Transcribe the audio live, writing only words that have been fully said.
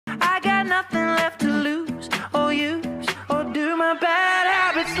nothing left to lose or use, or do my bad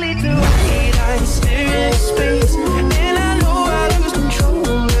habits lead to hate? I stare into space, and I know I lose control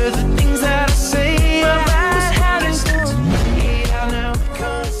of the things that I say. My bad habits hate, I now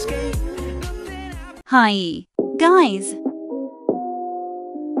can't escape. Hi, guys.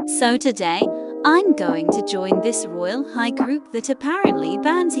 So today, I'm going to join this Royal High group that apparently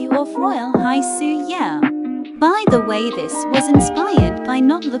bans you off Royal High Su. Yeah. By the way, this was inspired by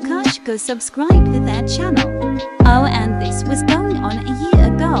Not Lukashko. Subscribe to their channel. Oh, and this was going on a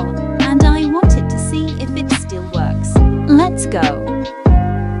year ago, and I wanted to see if it still works. Let's go.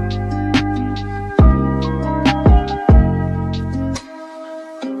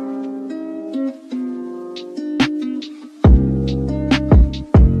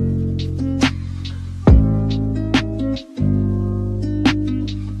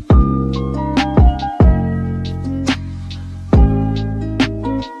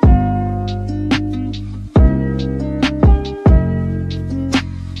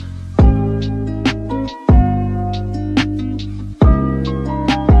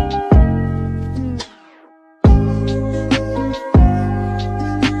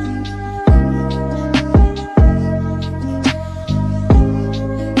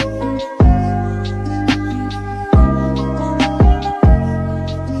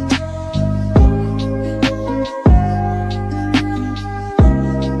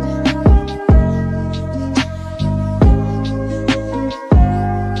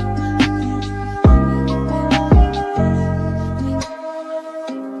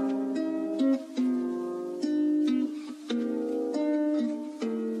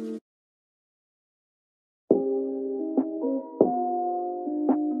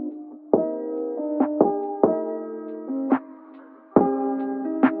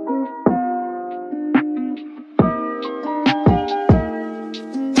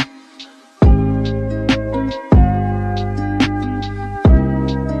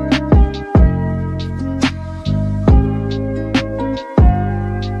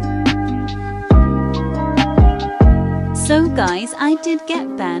 So guys, I did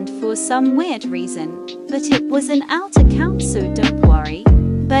get banned for some weird reason, but it was an alt account, so don't worry.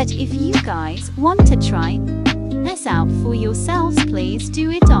 But if you guys want to try this out for yourselves, please do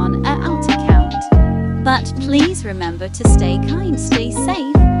it on a alt account. But please remember to stay kind, stay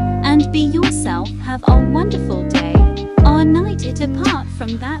safe, and be yourself. Have a wonderful day or night. Apart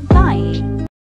from that, bye.